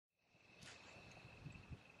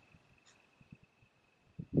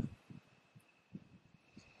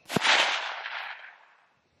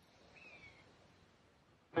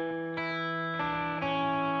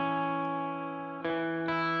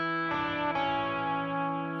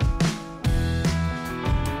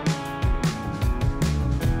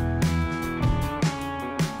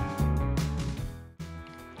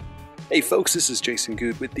Hey folks, this is Jason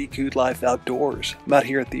Good with the Good Life Outdoors. I'm out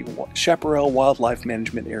here at the Chaparral Wildlife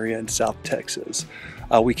Management Area in South Texas.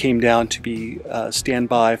 We came down to be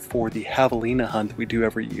standby for the Javelina hunt that we do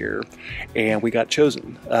every year, and we got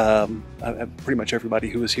chosen. Pretty much everybody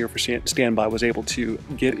who was here for standby was able to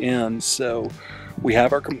get in, so we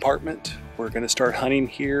have our compartment. We're going to start hunting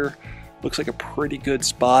here. Looks like a pretty good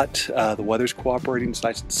spot. The weather's cooperating, it's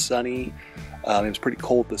nice and sunny. It was pretty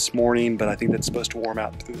cold this morning, but I think that's supposed to warm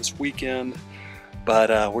out through this weekend.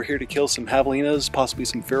 But we're here to kill some javelinas, possibly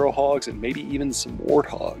some feral hogs, and maybe even some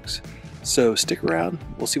warthogs. So stick around,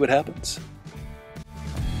 we'll see what happens.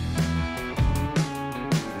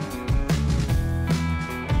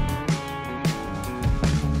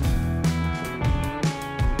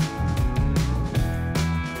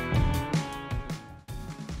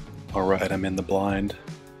 Alright, I'm in the blind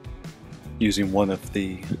using one of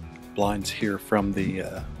the blinds here from the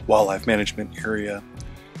wildlife management area.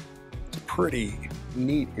 It's a pretty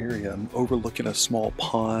neat area. I'm overlooking a small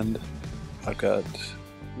pond. I've got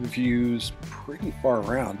views pretty far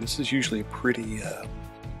around. This is usually a pretty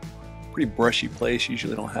brushy place.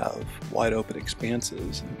 Usually don't have wide open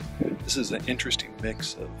expanses. And this is an interesting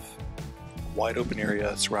mix of wide open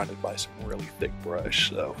area surrounded by some really thick brush.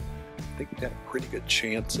 So I think we've got a pretty good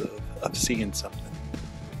chance of seeing something.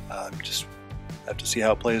 Just have to see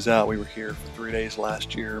how it plays out. We were here for 3 days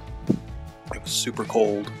last year. It was super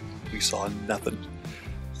cold. We saw nothing.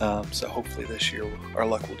 So hopefully this year our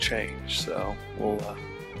luck will change. So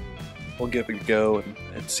we'll give it a go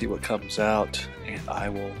and see what comes out, and I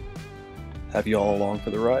will have you all along for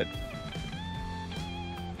the ride.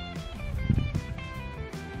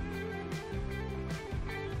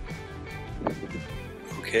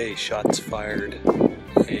 Okay, shots fired.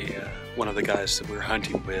 One of the guys that we were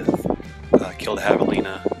hunting with killed a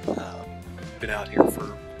javelina. Been out here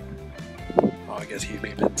for, I guess he may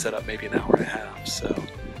have been set up maybe an hour and a half, so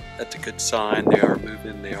that's a good sign. They are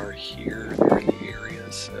moving, they are here, they're in the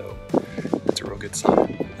area, so that's a real good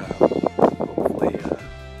sign. Hopefully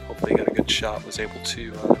he got a good shot, was able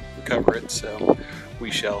to recover it, so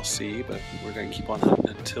we shall see, but we're going to keep on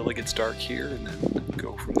hunting until it gets dark here and then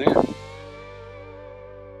go from there.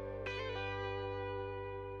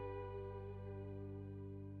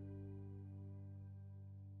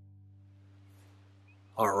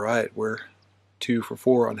 Alright, we're 2 for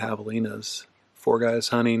 4 on javelinas. 4 guys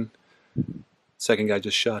hunting. Second guy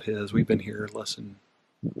just shot his. We've been here less than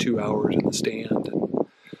 2 hours in the stand. And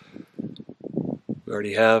we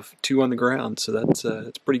already have 2 on the ground, so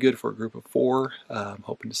that's pretty good for a group of 4. I'm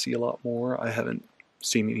hoping to see a lot more. I haven't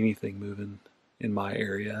seen anything moving in my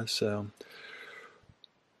area, so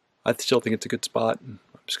I still think it's a good spot. And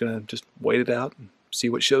I'm just going to wait it out and see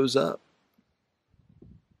what shows up.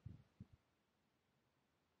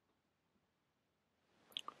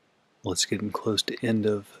 Well, it's getting close to end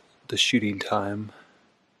of the shooting time.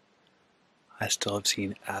 I still have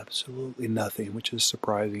seen absolutely nothing, which is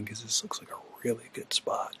surprising because this looks like a really good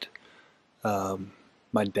spot.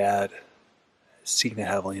 My dad has seen a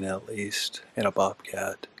javelina at least, and a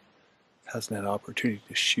bobcat. Hasn't had an opportunity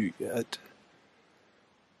to shoot yet,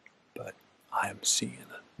 but I am seeing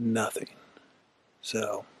nothing.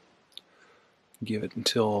 So, give it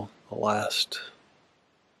until the last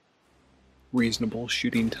reasonable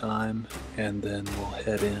shooting time, and then we'll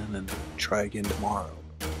head in and try again tomorrow.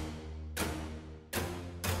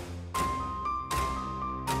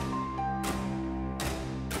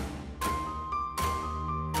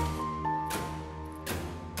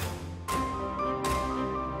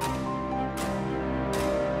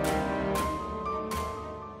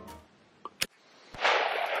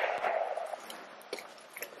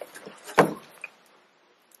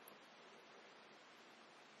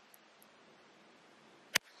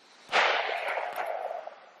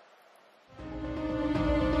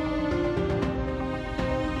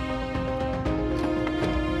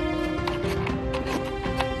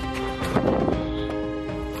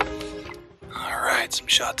 Some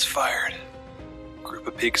shots fired. A group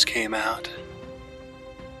of pigs came out,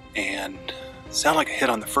 and it sounded like a hit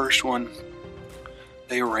on the first one.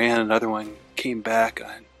 They ran, another one came back.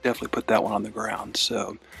 I definitely put that one on the ground,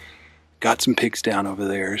 so got some pigs down over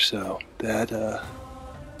there, so that at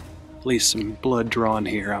least some blood drawn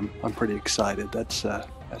here. I'm pretty excited. That's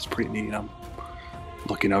pretty neat. I'm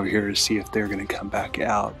looking over here to see if they're going to come back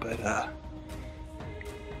out, but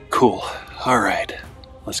cool. All right.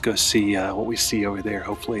 Let's go see what we see over there.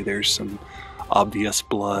 Hopefully there's some obvious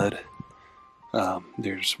blood.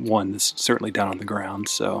 There's one that's certainly down on the ground,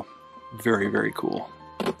 so very, very cool.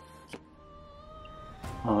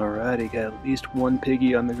 Alrighty, got at least one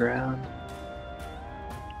piggy on the ground.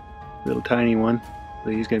 Little tiny one.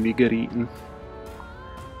 but he's going to be good eating.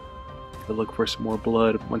 I'll look for some more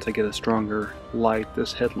blood once I get a stronger light.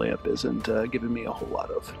 This headlamp isn't giving me a whole lot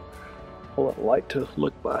of light to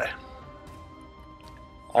look by.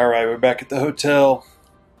 All right, we're back at the hotel,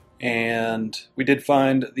 and we did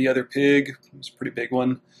find the other pig. It was a pretty big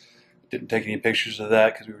one. Didn't take any pictures of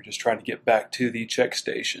that because we were just trying to get back to the check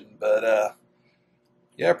station. But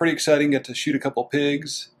yeah, pretty exciting. Got to shoot a couple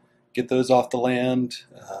pigs, get those off the land.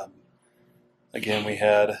 Again, we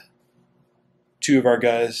had 2 of our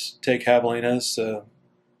guys take javelinas, so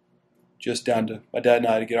just down to my dad and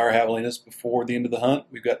I to get our javelinas before the end of the hunt.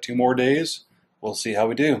 We've got 2 more days. We'll see how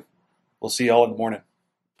we do. We'll see y'all in the morning.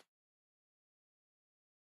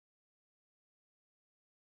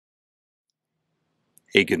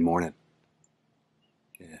 Hey, good morning.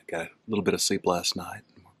 Yeah, got a little bit of sleep last night.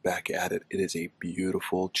 We're back at it. It is a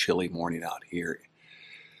beautiful, chilly morning out here.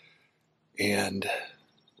 And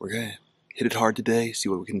we're going to hit it hard today, see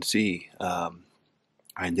what we can see. I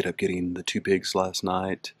ended up getting the 2 pigs last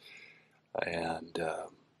night. And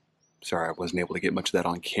sorry I wasn't able to get much of that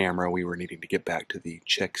on camera. We were needing to get back to the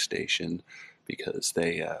check station because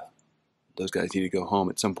those guys need to go home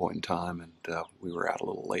at some point in time, and we were out a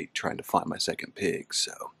little late trying to find my second pig.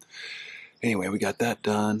 So anyway, we got that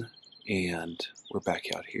done, and we're back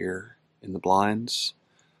out here in the blinds.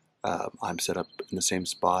 I'm set up in the same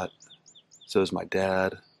spot. So is my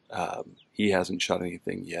dad. He hasn't shot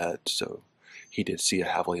anything yet, so he did see a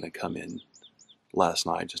javelina come in last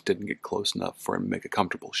night, just didn't get close enough for him to make a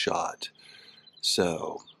comfortable shot.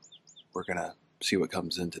 So we're gonna see what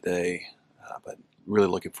comes in today, but really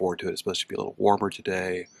looking forward to it. It's supposed to be a little warmer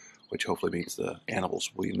today, which hopefully means the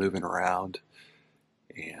animals will be moving around,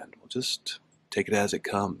 and we'll just take it as it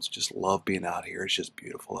comes. Just love being out here. It's just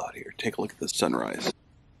beautiful out here. Take a look at the sunrise.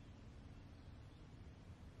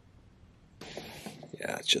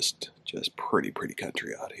 Yeah, it's just pretty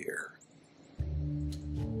country out here.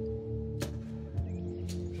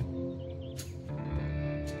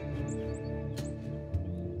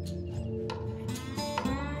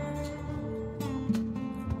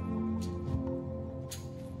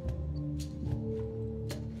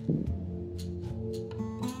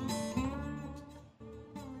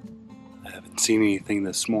 I haven't seen anything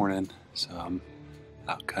this morning, so I'm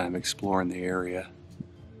out kind of exploring the area.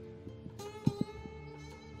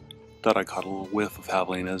 Thought I caught a little whiff of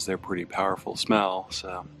javelinas. They're pretty powerful smell,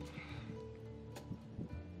 so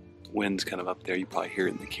the wind's kind of up there. You probably hear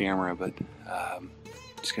it in the camera, but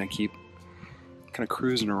just gonna keep kind of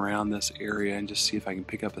cruising around this area and just see if I can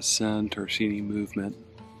pick up a scent or see any movement.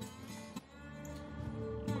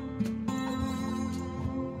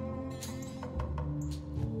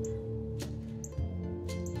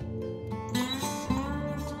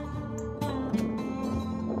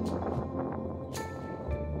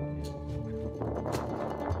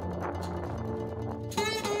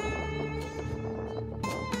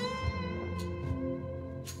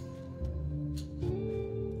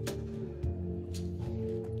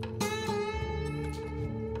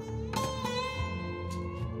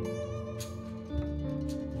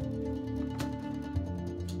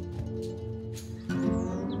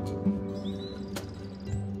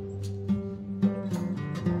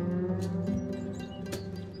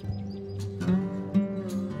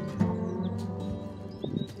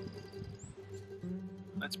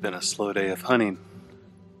 It's been a slow day of hunting.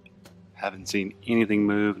 Haven't seen anything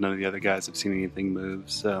move. None of the other guys have seen anything move.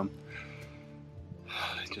 So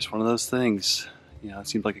just one of those things. You know, it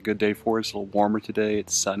seems like a good day for it. It's a little warmer today.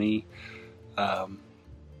 It's sunny.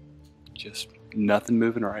 Just nothing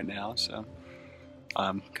moving right now. So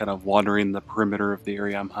I'm kind of wandering the perimeter of the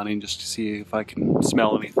area I'm hunting just to see if I can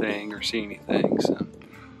smell anything or see anything. So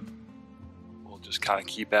we'll just kind of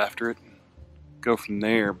keep after it and go from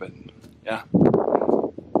there. But yeah.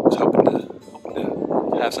 I was hoping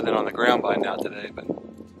to have something on the ground by now today, but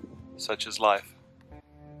such is life.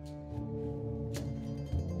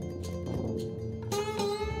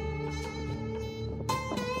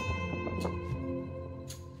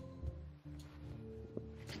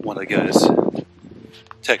 One of the guys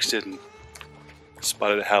texted and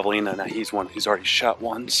spotted a javelina. Now he's already shot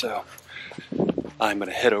one, so I'm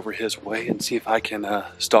gonna head over his way and see if I can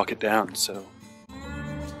stalk it down. So.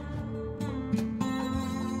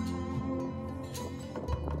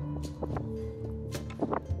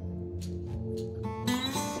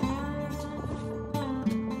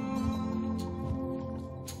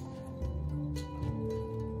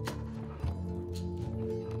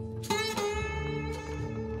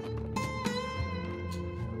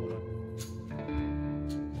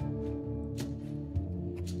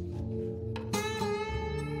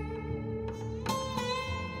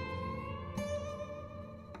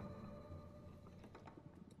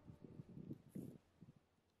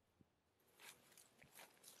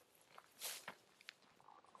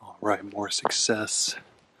 where I had more success.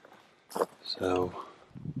 So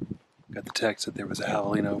got the text that there was a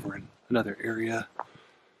javelina over in another area.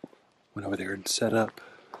 Went over there and set up.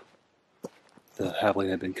 The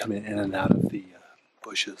javelina had been coming in and out of the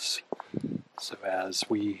bushes. So as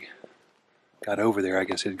we got over there, I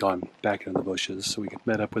guess it had gone back into the bushes, so we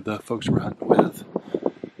met up with the folks we're hunting with.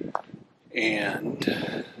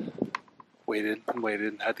 And waited and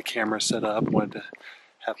waited and had the camera set up. Wanted to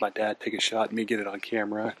have my dad take a shot and me get it on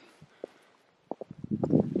camera.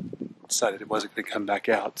 Decided it wasn't going to come back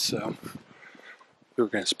out, so we were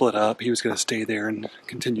going to split up. He was going to stay there and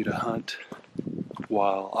continue to hunt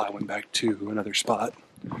while I went back to another spot.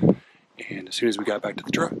 And as soon as we got back to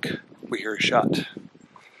the truck, we hear a shot.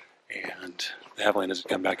 And the javelina doesn't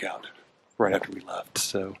come back out right after we left.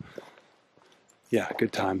 So yeah,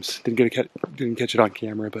 good times. Didn't catch it on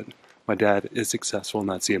camera, but my dad is successful, and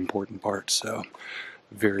that's the important part. So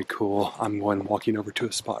very cool. I'm walking over to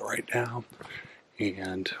a spot right now,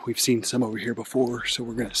 and we've seen some over here before, so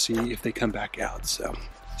we're gonna see if they come back out. So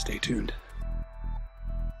stay tuned.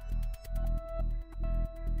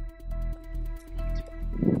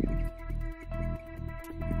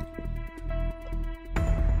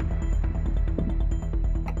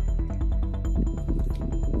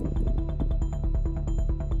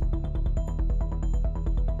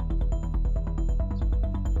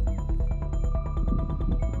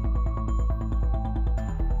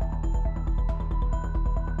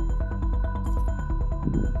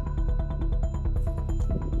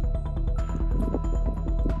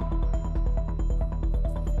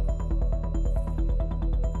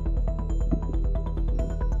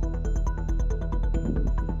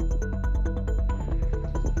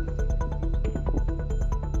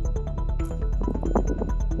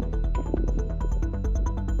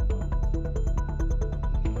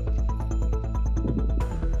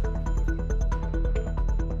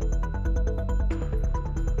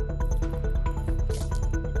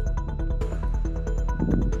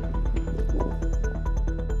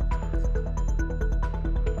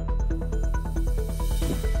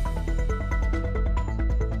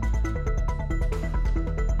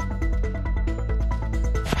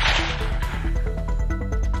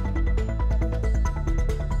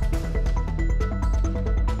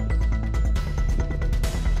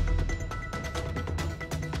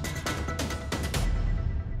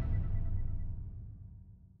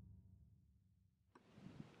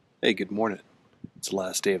 Hey, good morning. It's the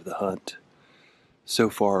last day of the hunt.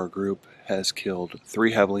 So far our group has killed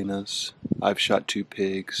 3 javelinas. I've shot 2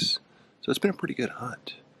 pigs. So it's been a pretty good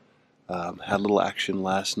hunt. Had a little action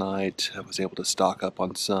last night. I was able to stock up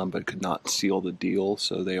on some, but could not seal the deal,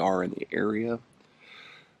 so they are in the area.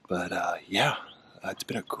 But yeah, it's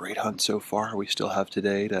been a great hunt so far. We still have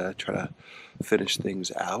today to try to finish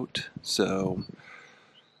things out. So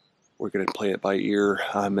we're going to play it by ear.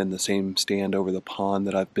 I'm in the same stand over the pond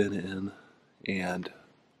that I've been in, and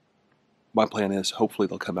my plan is hopefully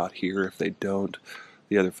they'll come out here. If they don't,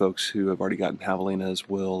 the other folks who have already gotten javelinas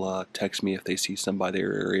will text me if they see some by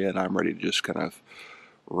their area, and I'm ready to just kind of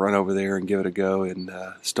run over there and give it a go and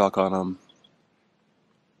stalk on them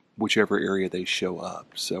whichever area they show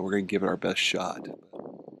up. So we're going to give it our best shot.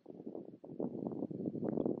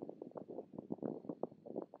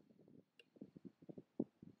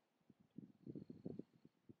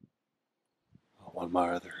 One of my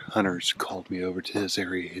other hunters called me over to his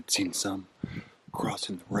area. He'd seen some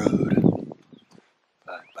crossing the road,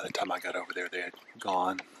 but by the time I got over there, they had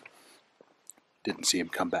gone. Didn't see him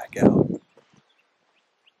come back out.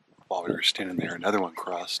 While we were standing there, another one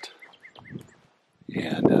crossed,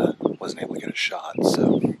 and wasn't able to get a shot.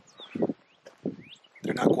 So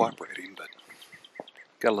they're not cooperating, but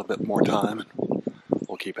got a little bit more time, and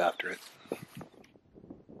we'll keep after it.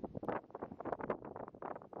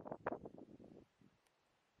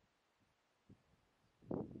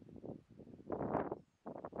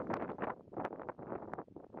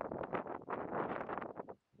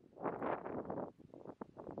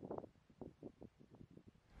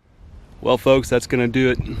 Well, folks, that's going to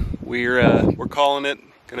do it. We're calling it.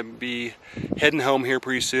 Going to be heading home here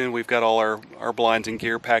pretty soon. We've got all our blinds and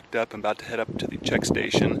gear packed up. I'm about to head up to the check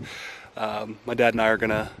station. My dad and I are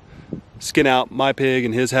going to skin out my pig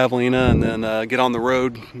and his javelina, and then get on the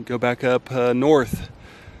road and go back up north.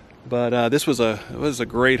 But this was a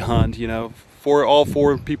great hunt. You know, for all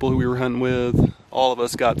 4 people who we were hunting with, all of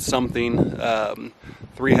us got something. 3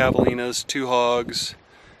 javelinas, 2 hogs,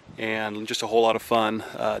 and just a whole lot of fun.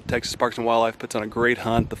 Texas Parks and Wildlife puts on a great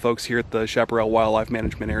hunt. The folks here at the Chaparral Wildlife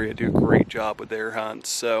Management Area do a great job with their hunts.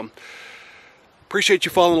 So appreciate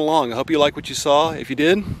you following along. I hope you like what you saw. If you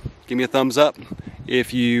did, give me a thumbs up.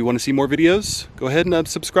 If you want to see more videos, go ahead and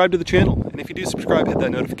subscribe to the channel. And if you do subscribe, hit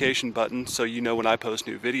that notification button so you know when I post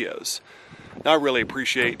new videos. Now, I really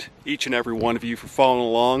appreciate each and every one of you for following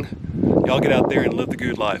along. Y'all get out there and live the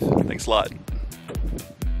good life. Thanks a lot.